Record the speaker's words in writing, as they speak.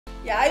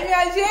E aí,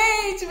 minha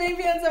gente,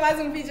 bem-vindos a mais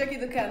um vídeo aqui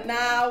do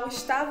canal.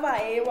 Estava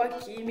eu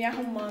aqui me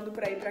arrumando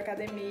para ir pra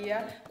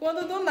academia,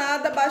 quando do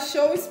nada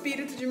baixou o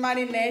espírito de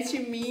Marinette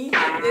em mim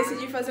e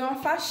decidi fazer uma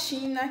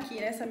faxina aqui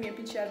nessa minha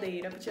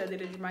penteadeira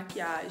de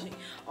maquiagem.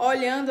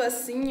 Olhando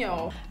assim,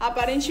 ó,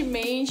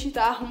 aparentemente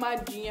tá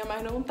arrumadinha,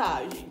 mas não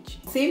tá,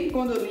 gente. Sempre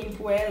quando eu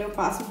limpo ela, eu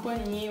passo um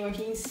paninho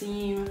aqui em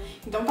cima.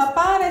 Então tá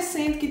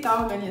parecendo que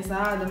tá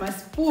organizada,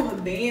 mas por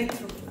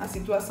dentro a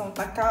situação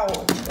tá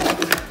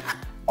caótica.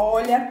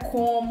 Olha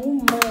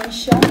como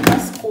mancha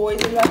as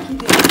coisas aqui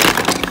dentro.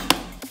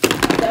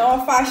 Então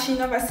a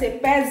faxina vai ser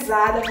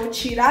pesada, vou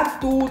tirar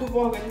tudo,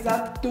 vou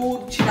organizar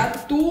tudo,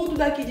 tirar tudo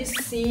daqui de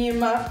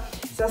cima.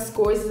 Essas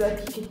coisas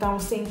aqui que estão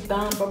sem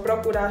tampa,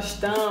 procurar as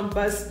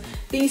tampas.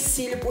 Tem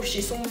cílio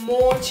postiço, um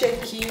monte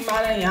aqui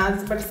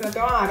emaranhado, parecendo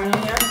até uma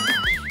aranha.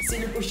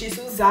 Cílio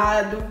postiço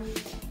usado.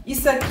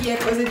 Isso aqui é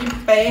coisa de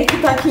pé que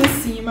tá aqui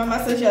em cima,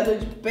 massageador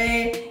de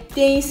pé.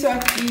 Tem isso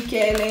aqui que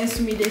é lenço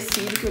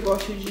umedecido, que eu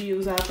gosto de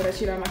usar para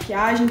tirar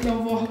maquiagem. Então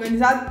eu vou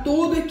organizar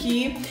tudo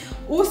aqui.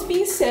 Os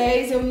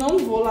pincéis eu não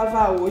vou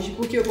lavar hoje,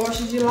 porque eu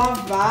gosto de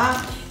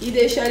lavar e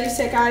deixar eles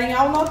secarem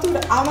ao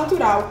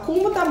natural.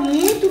 Como tá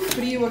muito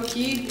frio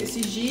aqui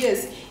esses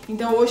dias,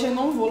 então hoje eu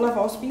não vou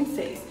lavar os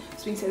pincéis.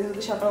 Os pincéis eu vou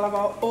deixar para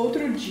lavar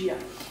outro dia.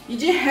 E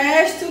de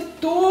resto,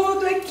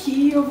 tudo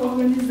aqui eu vou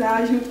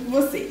organizar junto com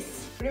vocês.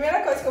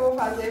 Primeira coisa que eu vou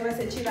fazer vai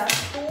ser tirar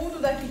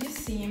tudo daqui de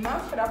cima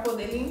para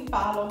poder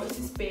limpar logo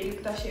esse espelho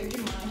que tá cheio de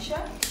mancha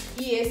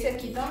e esse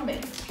aqui também.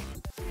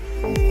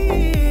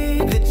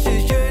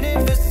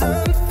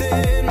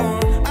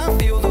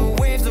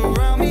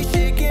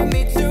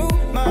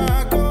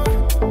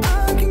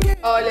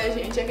 Olha,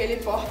 gente, aquele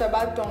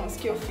porta-batons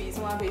que eu fiz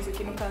uma vez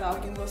aqui no canal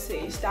com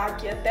vocês, tá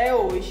aqui até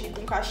hoje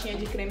com caixinha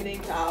de creme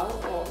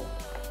dental, ó,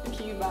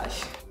 aqui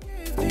embaixo.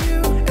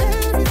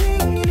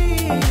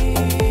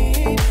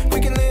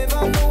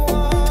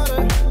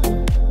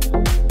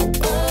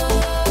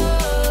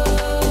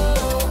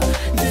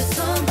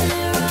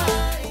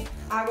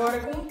 Agora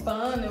com o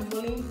pano eu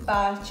vou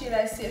limpar,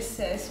 tirar esse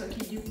excesso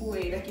aqui de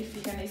poeira que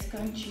fica nesse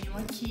cantinho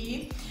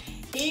aqui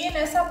e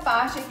nessa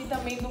parte aqui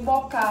também do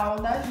bocal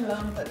das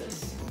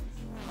lâmpadas.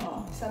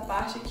 Ó, essa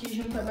parte aqui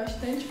junta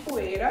bastante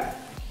poeira,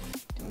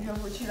 então já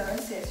vou tirar o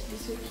excesso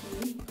disso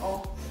aqui,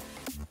 ó,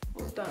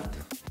 portanto.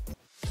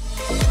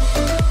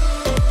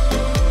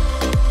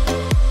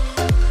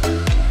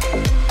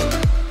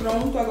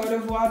 Pronto, agora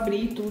eu vou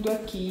abrir tudo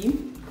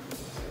aqui,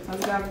 as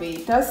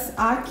gavetas.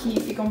 Aqui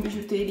ficam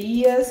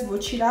bijuterias, vou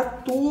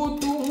tirar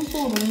tudo um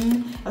por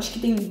um. Acho que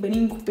tem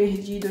brinco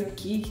perdido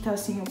aqui, que tá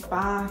assim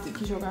opaco, tem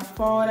que jogar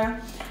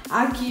fora.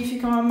 Aqui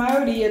ficam a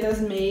maioria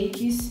das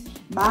makes,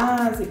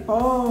 base,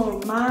 pó,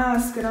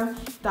 máscara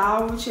e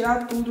tal. Vou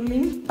tirar tudo,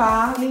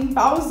 limpar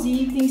os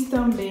itens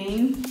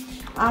também.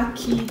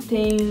 Aqui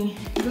tem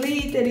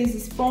glitters,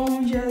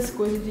 esponjas,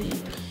 coisa de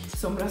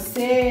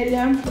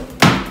sobrancelha.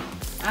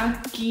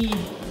 Aqui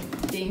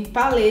tem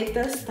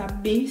paletas, tá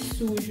bem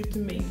sujo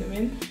também, tá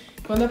vendo?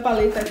 Quando a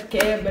paleta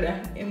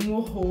quebra, é um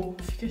horror,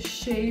 fica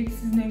cheio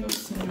desses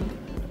negocinhos.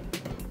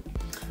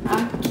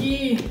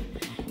 Aqui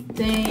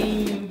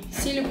tem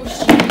cílio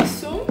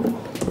postiço.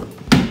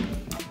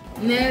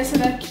 Nessa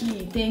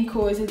daqui tem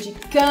coisa de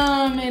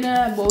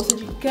câmera, bolsa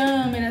de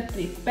câmera,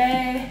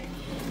 tripé,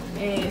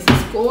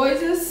 essas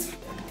coisas.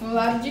 No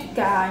lado de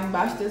cá,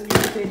 embaixo das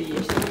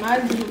bijuterias, tem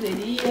mais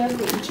bijuteria,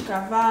 coisa de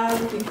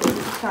cavalo, tem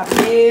coisa de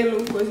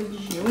cabelo, coisa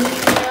de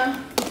unha,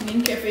 nem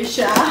quer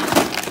fechar.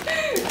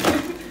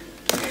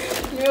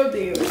 Meu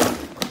Deus.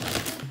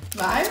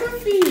 Vai, meu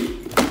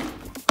filho.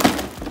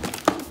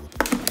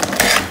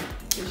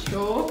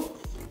 Fechou.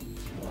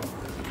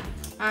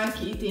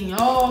 Aqui tem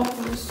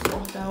óculos,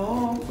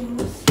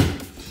 porta-óculos.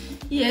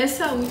 E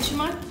essa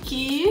última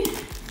aqui,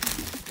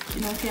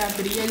 que não quer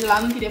abrir, ele lá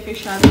não queria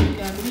fechar, não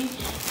queria abrir.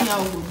 Tem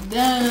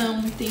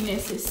algodão, tem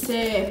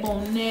necessaire,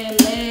 boné,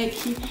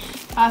 leque,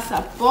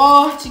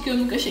 passaporte que eu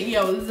nunca cheguei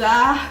a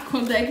usar.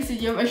 Quando é que esse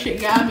dia vai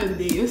chegar, meu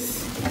Deus?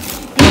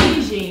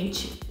 E,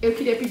 gente, eu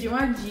queria pedir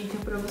uma dica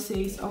pra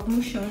vocês. Ó,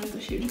 no chão já tá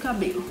cheio de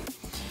cabelo.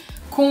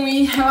 Com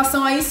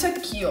relação a isso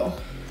aqui, ó.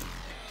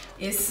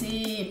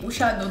 Esse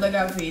puxador da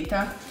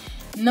gaveta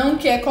não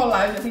quer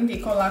colar, eu já tentei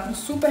colar com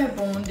super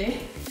bonder.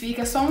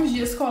 Fica só uns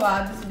dias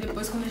colados e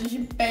depois quando a gente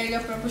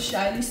pega pra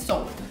puxar ele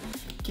solta.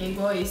 Que é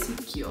igual esse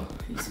aqui, ó,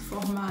 esse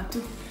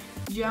formato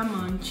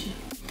diamante.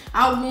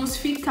 Alguns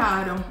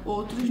ficaram,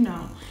 outros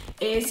não.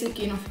 Esse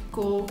aqui não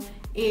ficou,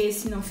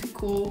 esse não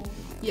ficou.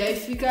 E aí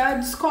fica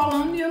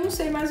descolando e eu não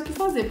sei mais o que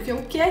fazer. Porque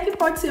o que é que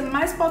pode ser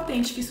mais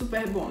potente que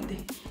Super Bonder?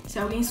 Se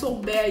alguém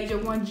souber aí de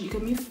alguma dica,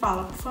 me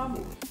fala, por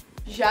favor.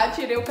 Já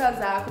tirei o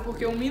casaco,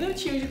 porque um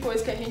minutinho de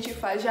coisa que a gente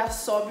faz já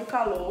sobe o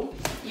calor.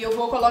 E eu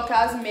vou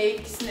colocar as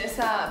makes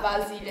nessa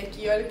vasilha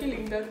aqui, olha que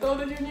linda,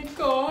 toda de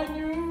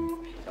unicórnio.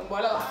 Então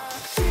bora lá.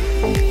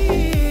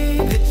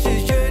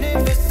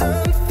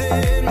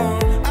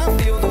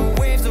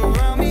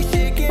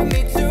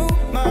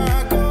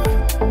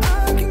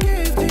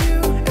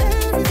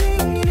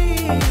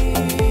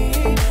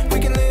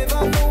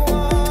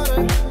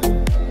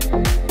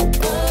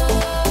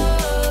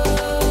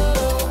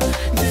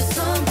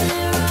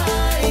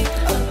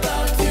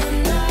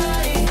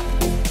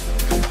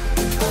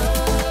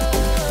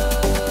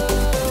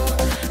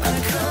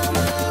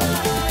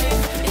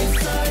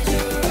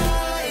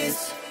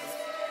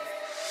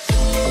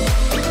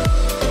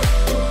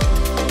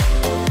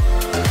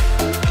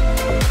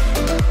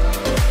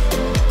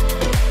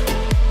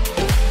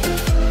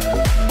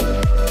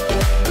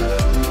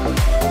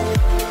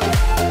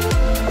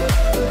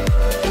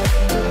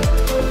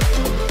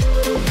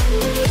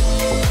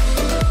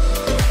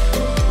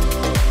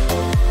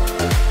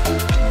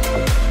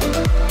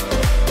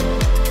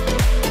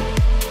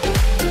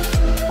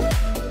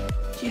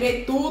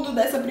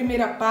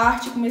 primeira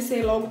parte,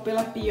 comecei logo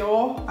pela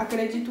pior,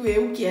 acredito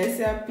eu que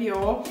essa é a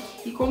pior.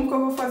 E como que eu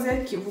vou fazer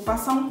aqui? Eu vou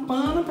passar um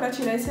pano para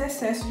tirar esse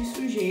excesso de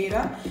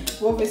sujeira,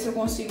 vou ver se eu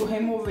consigo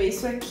remover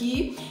isso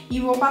aqui e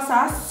vou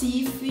passar a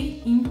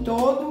cif em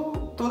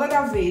toda a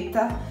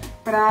gaveta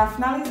para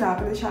finalizar,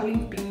 para deixar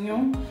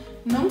limpinho.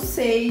 Não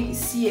sei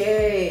se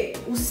é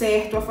o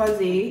certo a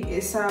fazer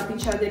essa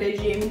penteadeira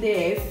de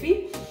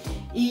MDF.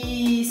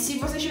 E se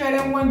vocês tiverem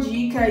alguma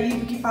dica aí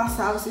do que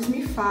passar, vocês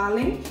me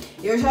falem.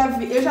 Eu já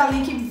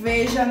li que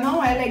Veja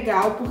não é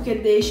legal porque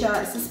deixa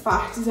essas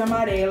partes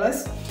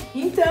amarelas.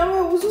 Então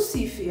eu uso o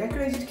cif.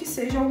 Acredito que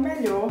seja o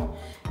melhor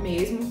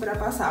mesmo para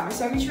passar. Mas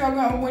se alguém tiver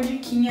alguma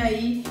diquinha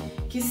aí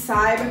que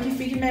saiba que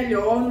fique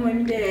melhor no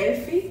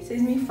MDF,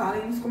 vocês me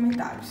falem nos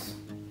comentários.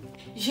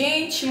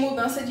 Gente,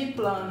 mudança de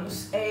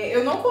planos.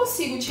 Eu não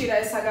consigo tirar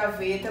essa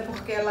gaveta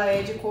porque ela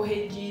é de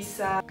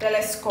corrediça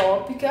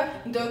telescópica,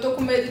 então eu tô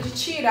com medo de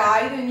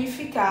tirar e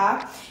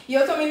danificar. E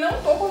eu também não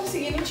tô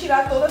conseguindo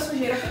tirar toda a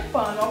sujeira com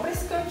pano. Olha pra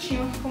esse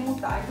cantinho aqui como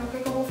tá. Então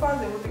o que eu vou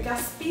fazer? Eu vou ter que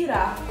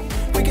aspirar.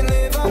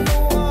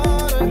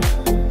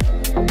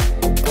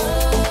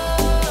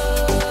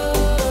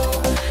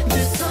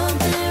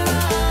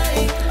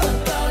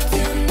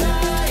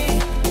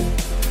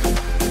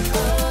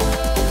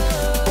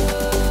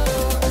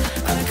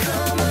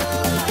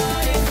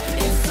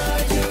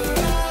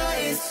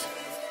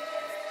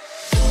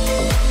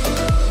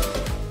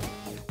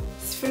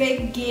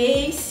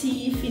 Esfreguei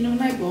cif no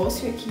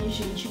negócio aqui,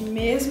 gente,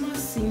 mesmo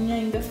assim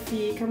ainda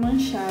fica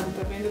manchado,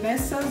 tá vendo?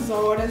 Nessas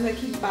horas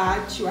aqui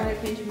bate o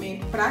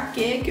arrependimento. Pra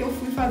que eu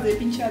fui fazer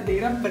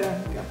penteadeira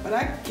branca?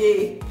 Pra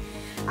quê?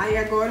 Aí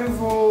agora eu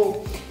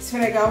vou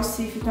esfregar o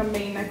cif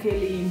também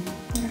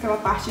naquela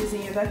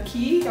partezinha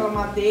daqui, aquela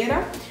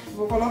madeira.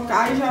 Vou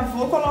colocar e já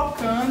vou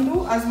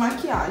colocando as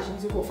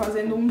maquiagens. Eu vou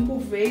fazendo um por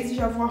vez e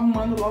já vou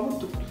arrumando logo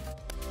tudo.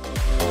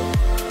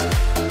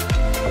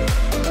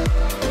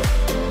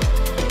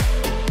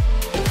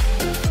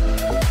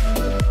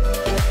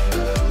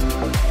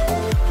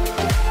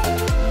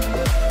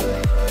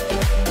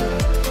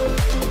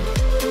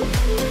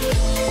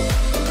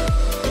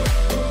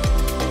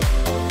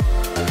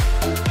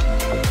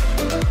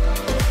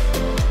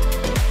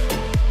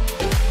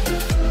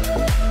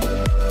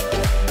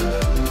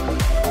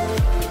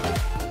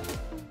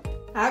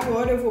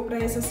 Agora eu vou para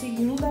essa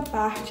segunda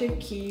parte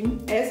aqui.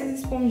 Essas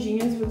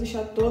esponjinhas eu vou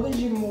deixar todas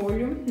de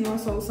molho numa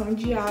solução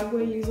de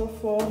água e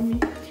lisoforme.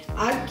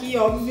 Aqui,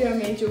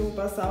 obviamente, eu vou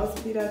passar o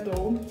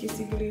aspirador, que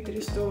esse glitter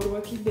estourou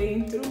aqui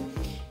dentro.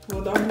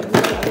 Vou dar uma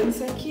limpada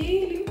nisso aqui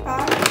e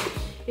limpar.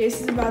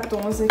 Esses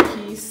batons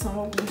aqui são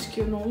alguns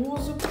que eu não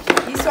uso.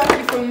 Isso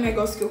aqui foi um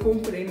negócio que eu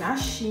comprei na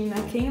China.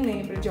 Quem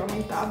lembra de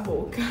aumentar a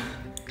boca?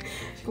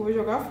 Acho que eu vou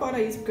jogar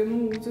fora isso, porque eu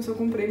não uso. Eu só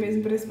comprei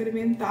mesmo para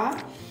experimentar.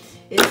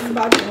 Esses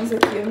batons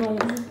aqui eu não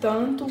uso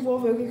tanto, vou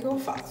ver o que eu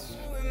faço.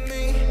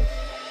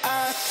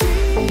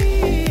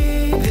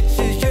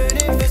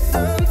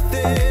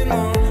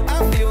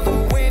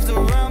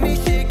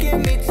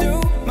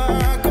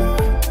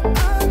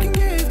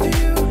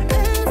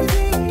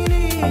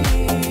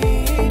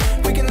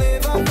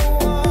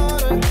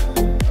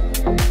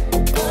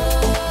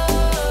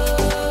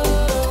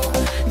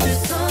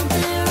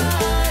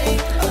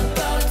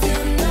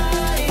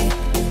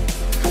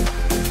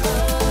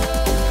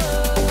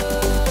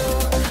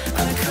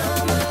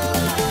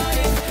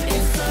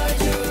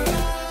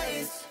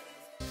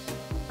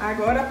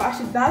 Agora a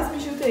parte das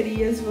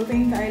bijuterias, vou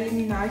tentar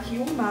eliminar aqui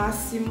o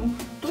máximo.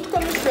 Tudo que eu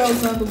não estiver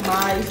usando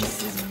mais,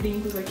 esses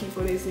brincos aqui,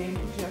 por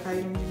exemplo, que já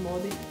caíram de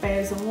moda e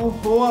pesam um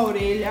horror a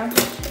orelha.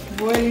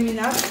 Vou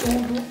eliminar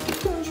tudo. Tudo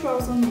que eu não estiver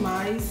usando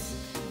mais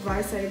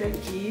vai sair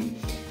daqui.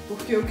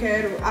 Porque eu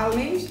quero,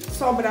 além de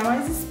sobrar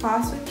mais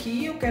espaço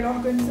aqui, eu quero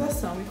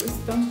organização. E com esse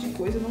tanto de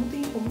coisa não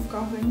tem como ficar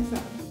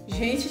organizado.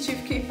 Gente,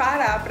 tive que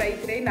parar pra ir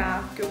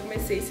treinar, porque eu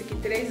comecei isso aqui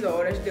 3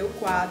 horas, deu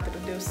 4,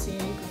 deu 5,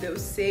 deu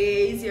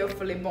 6, e eu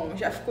falei, bom,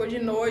 já ficou de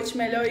noite,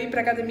 melhor ir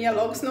pra academia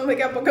logo, senão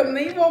daqui a pouco eu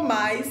nem vou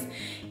mais.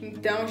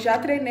 Então já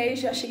treinei,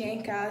 já cheguei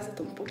em casa,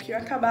 tô um pouquinho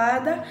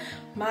acabada,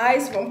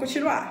 mas vamos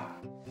continuar.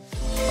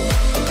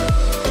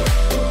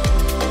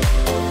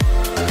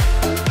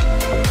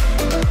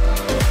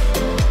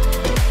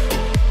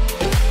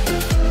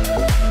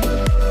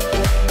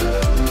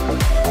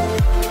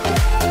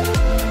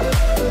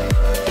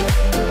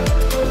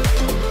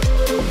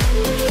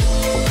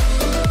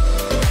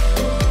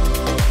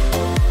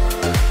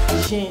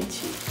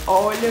 Gente,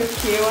 olha o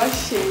que eu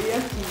achei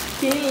aqui.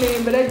 Quem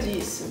lembra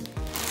disso?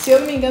 Se eu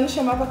não me engano,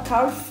 chamava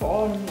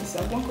Californias,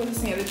 alguma coisa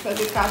assim. Era de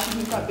fazer cachos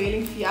no cabelo,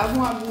 enfiava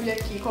uma agulha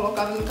aqui,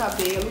 colocava no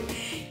cabelo.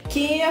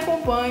 Quem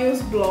acompanha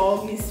os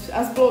blogs,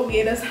 as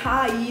blogueiras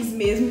raiz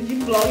mesmo de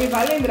blog,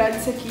 vai lembrar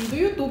disso aqui. Do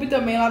YouTube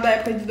também, lá da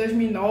época de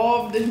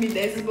 2009,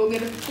 2010, as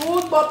blogueiras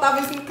tudo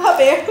botavam isso no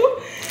cabelo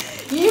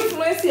e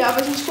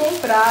influenciava a gente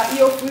comprar. E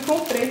eu fui e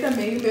comprei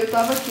também, o meu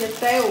tava aqui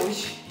até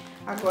hoje.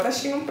 Agora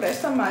acho que não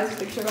presta mais, vou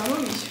ter que jogar no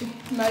lixo.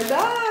 Mas,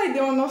 ai,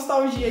 deu uma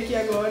nostalgia aqui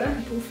agora.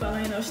 Por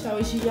falar em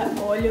nostalgia,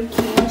 olha o que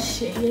eu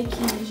achei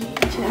aqui,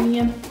 gente. A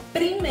minha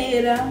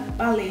primeira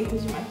paleta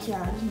de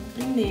maquiagem.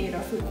 Primeira,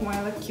 foi com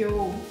ela que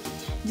eu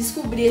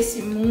descobri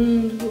esse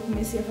mundo, que eu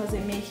comecei a fazer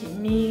make em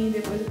mim,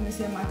 depois eu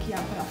comecei a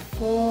maquiar pra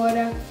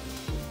fora.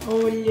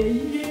 Olha,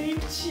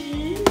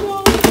 gente,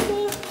 nossa!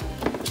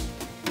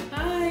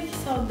 Ai, que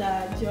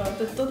saudade, ó,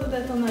 tá toda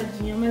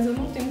detonadinha, mas eu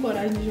não tenho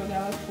coragem de jogar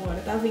ela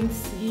fora, tá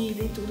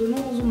vencida e tudo, eu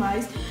não uso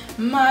mais,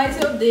 mas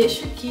eu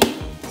deixo aqui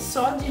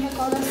só de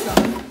recordação.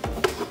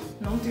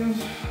 Não tenho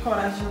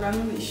coragem de jogar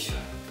no lixo,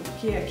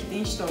 porque aqui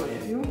tem história,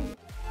 viu?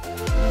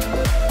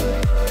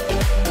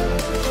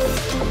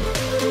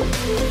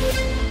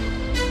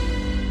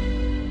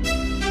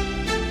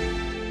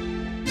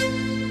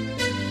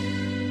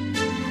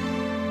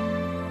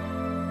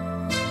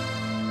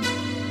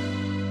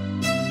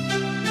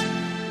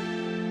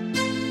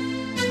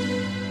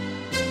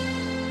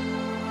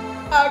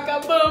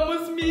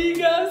 Acabamos,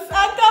 migas!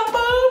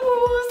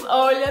 Acabamos!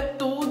 Olha,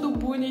 tudo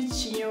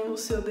bonitinho no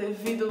seu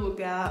devido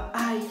lugar.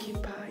 Ai, que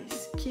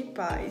paz, que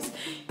paz.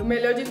 O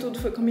melhor de tudo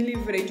foi que eu me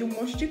livrei de um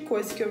monte de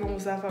coisa que eu não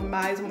usava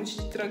mais, um monte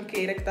de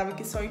tranqueira que tava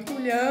aqui só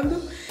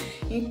entulhando.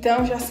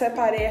 Então já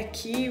separei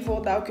aqui,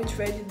 vou dar o que eu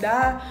tiver de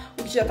dar.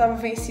 O que já tava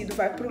vencido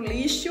vai pro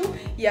lixo.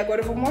 E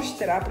agora eu vou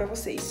mostrar pra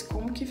vocês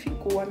como que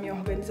ficou a minha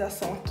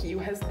organização aqui, o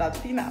resultado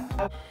final.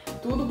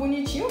 Tudo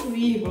bonitinho,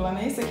 vírgula,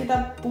 né? Isso aqui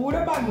tá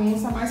pura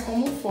bagunça, mas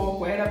como o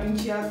foco era a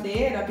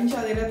penteadeira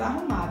tá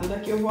arrumada.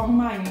 Daqui eu vou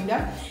arrumar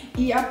ainda.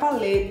 E a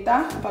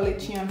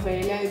paletinha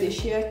velha, eu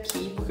deixei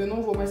aqui, porque eu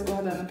não vou mais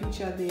guardar na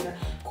penteadeira.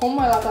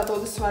 Como ela tá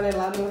toda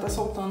esfarelada, ela tá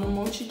soltando um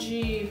monte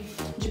de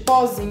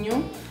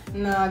pozinho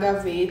na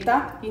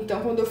gaveta.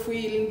 Então, quando eu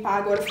fui limpar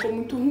agora, ficou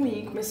muito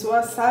ruim. Começou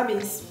a, sabe,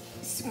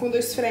 quando eu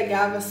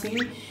esfregava assim,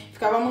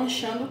 ficava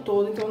manchando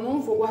todo, então eu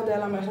não vou guardar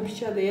ela mais na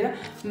penteadeira,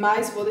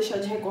 mas vou deixar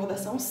de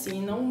recordação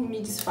sim, não me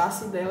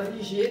desfaço dela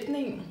de jeito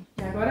nenhum.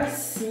 E agora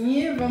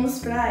sim, vamos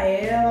pra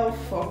ela, o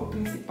foco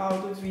principal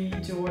do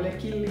vídeo. Olha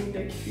que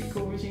linda que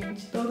ficou,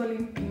 gente, toda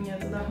limpinha,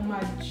 toda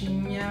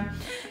arrumadinha.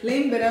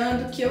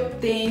 Lembrando que eu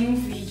tenho um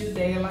vídeo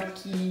dela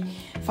aqui,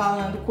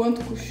 falando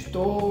quanto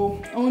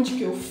custou, onde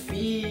que eu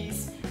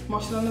fiz,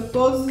 mostrando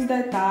todos os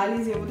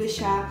detalhes. Eu vou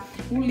deixar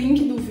o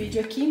link do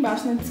vídeo aqui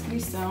embaixo na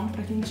descrição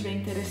para quem estiver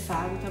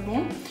interessado, tá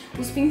bom?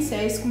 Os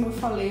pincéis, como eu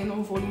falei, eu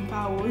não vou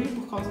limpar hoje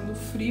por causa do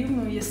frio,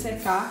 não ia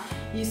secar,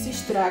 e isso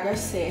estraga as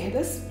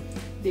cerdas.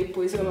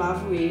 Depois eu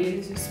lavo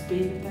eles, o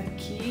espelho tá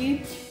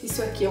aqui.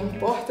 Isso aqui é um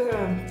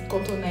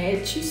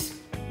porta-cotonetes,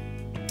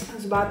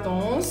 os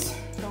batons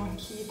estão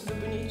aqui, tudo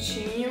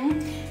bonitinho.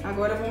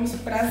 Agora vamos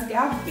para as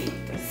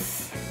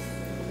gavetas.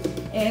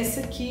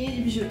 Essa aqui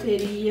de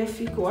bijuteria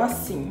ficou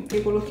assim.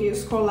 Eu coloquei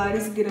os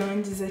colares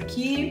grandes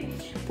aqui,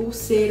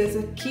 pulseiras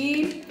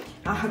aqui,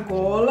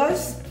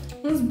 argolas,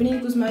 uns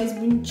brincos mais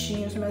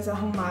bonitinhos, mais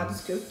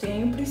arrumados que eu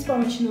tenho,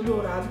 principalmente no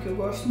dourado, que eu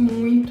gosto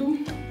muito.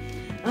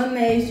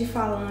 Anéis de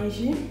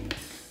falange,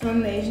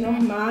 anéis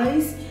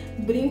normais,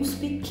 brincos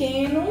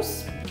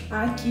pequenos.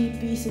 Aqui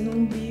piercing no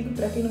umbigo,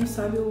 pra quem não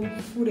sabe eu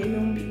furei meu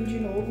umbigo de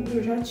novo,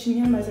 eu já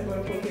tinha, mas agora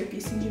eu coloquei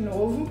piercing de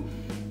novo.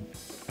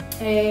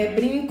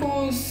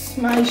 Brincos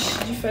mais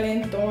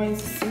diferentões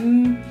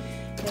assim,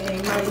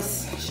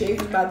 mais cheios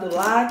de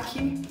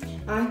badulaque.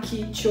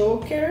 Aqui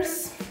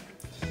chokers.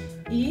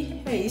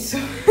 E é isso.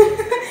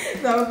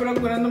 Tava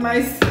procurando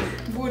mais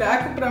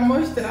buraco pra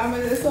mostrar,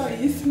 mas é só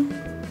isso.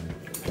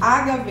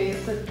 A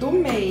gaveta do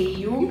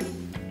meio,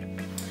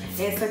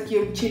 essa aqui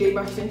eu tirei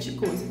bastante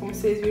coisa. Como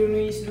vocês viram no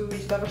início do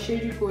vídeo, tava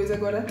cheio de coisa,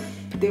 agora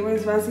deu uma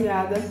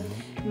esvaziada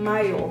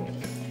maior.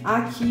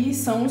 Aqui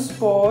são os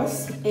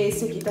pós,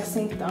 esse aqui tá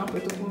sem tampa,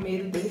 eu tô com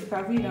medo dele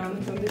ficar virando,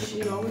 então eu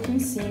deixei logo aqui em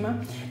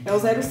cima. É o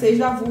 06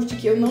 da Vult,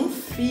 que eu não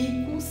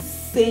fico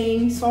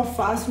sem, só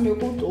faço meu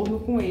contorno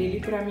com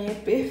ele, pra mim é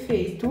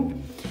perfeito.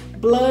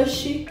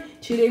 Blush,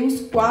 tirei uns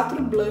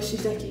 4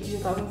 blushes daqui que já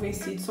estavam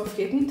vencidos, só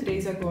fiquei com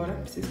 3 agora,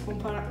 preciso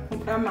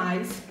comprar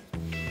mais.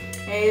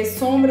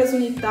 Sombras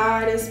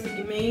unitárias,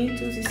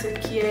 pigmentos, isso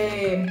aqui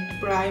é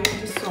primer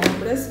de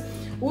sombras.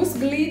 Os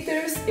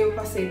glitters eu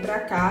passei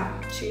pra cá,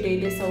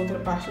 tirei dessa outra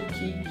parte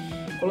aqui,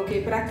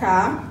 coloquei pra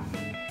cá.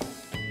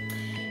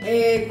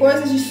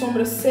 Coisas de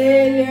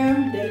sobrancelha,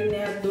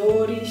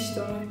 delineadores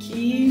estão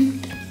aqui.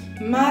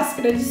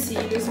 Máscara de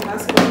cílios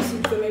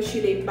também eu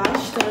tirei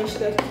bastante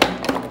daqui.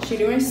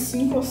 Tirei umas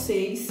 5 ou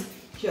 6,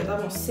 que já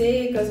estavam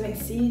secas,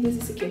 vencidas.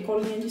 Esse aqui é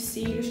colinha de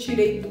cílios,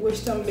 tirei 2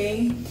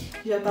 também,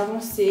 já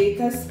estavam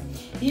secas.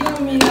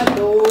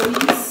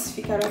 Iluminadores,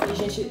 ficaram aqui,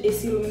 gente,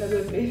 esse iluminador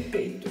é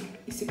perfeito.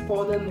 Esse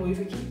pó da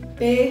noiva aqui,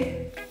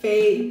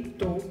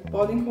 perfeito.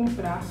 Podem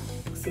comprar,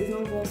 vocês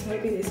não vão se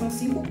arrepender. São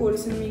 5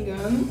 cores, se não me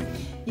engano.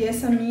 E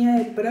essa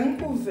minha é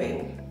branco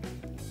véu.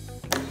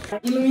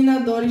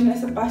 Iluminadores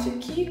nessa parte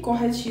aqui,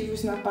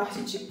 corretivos na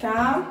parte de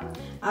cá.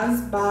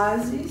 As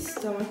bases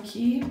estão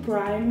aqui,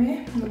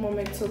 primer. No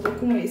momento só tô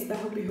com esse da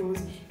Ruby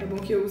Rose. É bom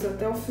que eu uso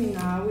até o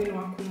final e não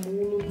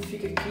acumulo, não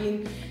fica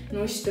aqui,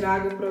 não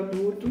estraga o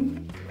produto.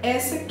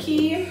 Essa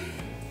aqui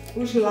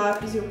Os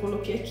lápis eu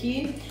coloquei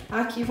aqui.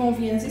 Aqui vão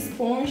vir as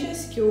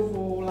esponjas que eu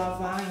vou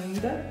lavar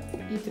ainda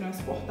e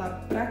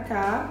transportar pra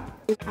cá.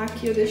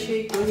 Aqui eu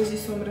deixei coisas de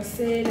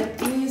sobrancelha,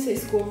 pinça,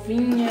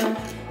 escovinha,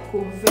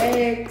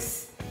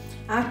 curvex.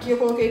 Aqui eu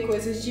coloquei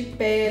coisas de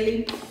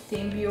pele.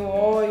 Tem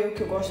bio-oil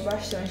que eu gosto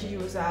bastante de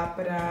usar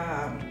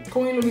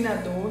com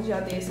iluminador. Já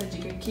dei essa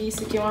dica aqui.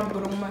 Isso aqui é uma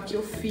bruma que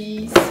eu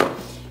fiz.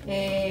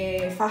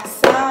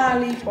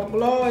 Farsale,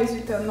 hipoglós,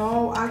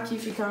 vitanol. Aqui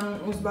ficam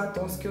os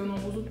batons que eu não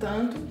uso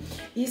tanto.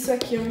 Isso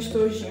aqui é um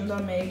estojinho da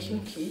MAC, um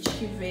kit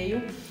que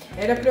veio.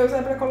 Era pra eu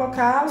usar pra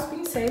colocar os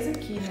pincéis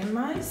aqui, né?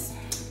 Mas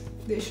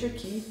deixo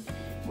aqui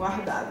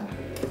guardado.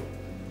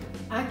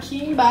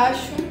 Aqui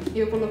embaixo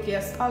eu coloquei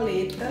as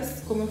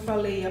paletas. Como eu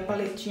falei, a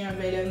paletinha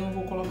velha eu não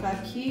vou colocar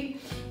aqui.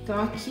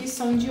 Então aqui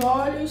são de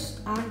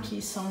olhos,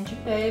 aqui são de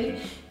pele.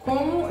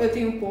 Como eu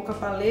tenho pouca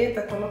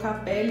paleta,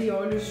 colocar pele e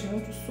olhos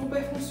juntos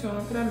super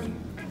funciona pra mim.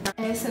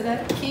 Essa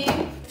daqui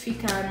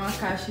ficaram a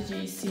caixa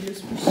de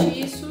cílios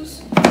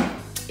postiços.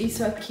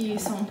 Isso aqui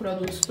são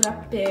produtos pra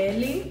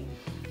pele.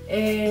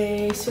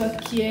 Isso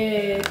aqui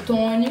é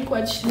tônico,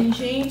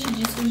 adstringente,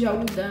 disco de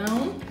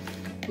algodão.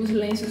 Os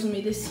lenços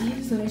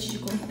umedecidos, lente de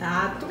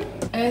contato.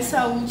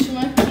 Essa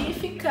última aqui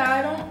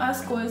ficaram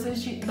as coisas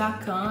da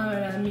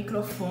câmera,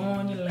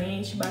 microfone,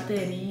 lente,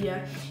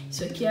 bateria.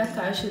 Isso aqui é a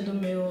caixa do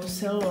meu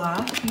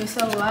celular. Meu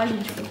celular,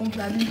 gente, foi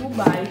comprado em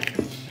Dubai.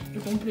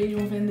 Eu comprei de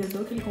um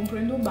vendedor que ele comprou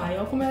em Dubai.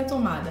 Olha como é a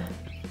tomada.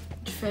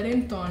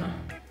 Diferentona.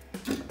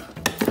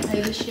 Aí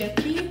eu deixei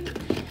aqui.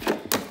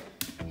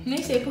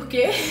 Nem sei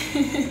porquê,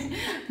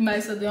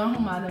 mas só dei uma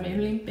arrumada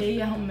mesmo. Limpei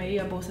e arrumei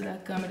a bolsa da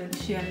câmera,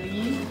 deixei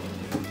ali.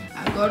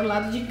 Agora o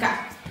lado de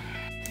cá.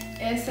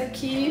 Essa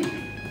aqui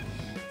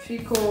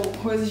ficou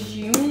coisas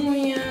de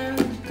unha,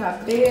 de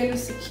cabelo.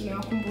 Esse aqui é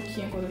uma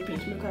cumbuquinha quando eu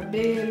pinto meu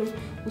cabelo.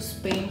 Os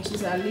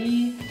pentes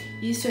ali.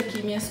 Isso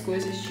aqui, minhas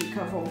coisas de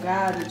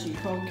cavalgada, de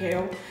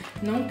cowgirl.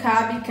 Não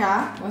cabe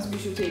cá as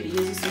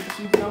bijuterias, isso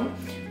aqui então.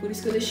 Por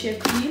isso que eu deixei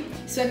aqui.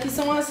 Isso aqui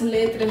são as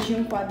letras de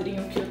um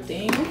quadrinho que eu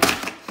tenho.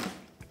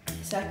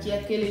 Isso aqui é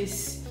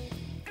aqueles...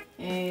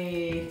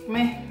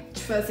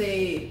 de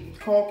fazer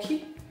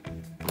coque.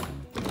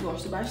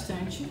 Gosto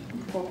bastante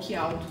do coque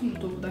alto no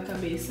topo da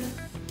cabeça.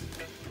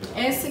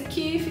 Essa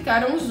aqui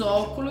ficaram os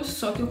óculos,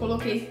 só que eu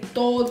coloquei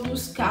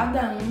todos,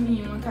 cada um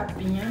em uma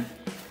capinha.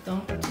 Então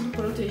tá tudo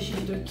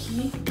protegido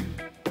aqui.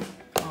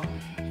 Ó,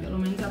 pelo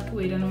menos a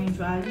poeira não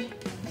invade.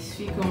 Eles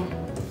ficam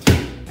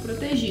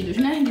protegidos,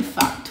 né? De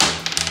fato.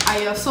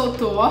 Aí, ó,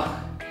 soltou, ó.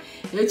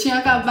 Eu tinha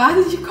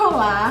acabado de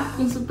colar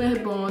com Super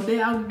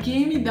Bonder.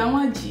 Alguém me dá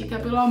uma dica,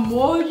 pelo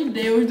amor de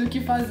Deus, do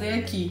que fazer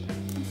aqui.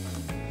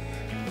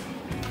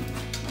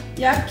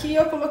 E aqui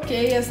eu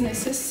coloquei as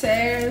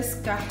necessaires,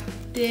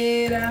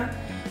 carteira,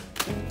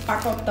 o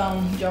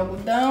pacotão de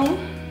algodão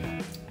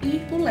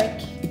e o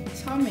leque,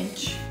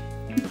 somente.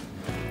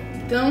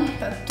 Então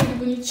tá tudo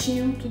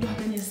bonitinho, tudo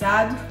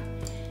organizado,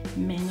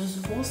 menos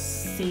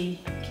você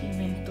que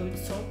inventou de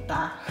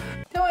soltar.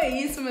 Então é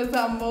isso, meus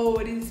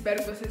amores,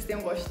 espero que vocês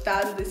tenham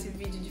gostado desse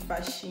vídeo de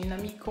faxina.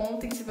 Me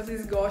contem se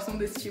vocês gostam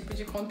desse tipo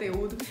de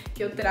conteúdo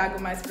que eu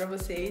trago mais pra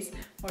vocês.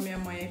 Ó, a minha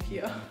mãe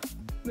aqui, ó,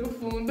 no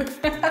fundo.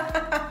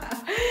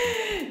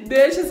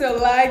 Deixa o seu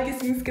like,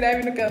 se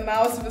inscreve no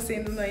canal se você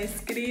ainda não é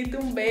inscrito.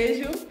 Um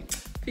beijo,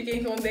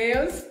 fiquem com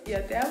Deus e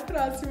até a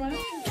próxima.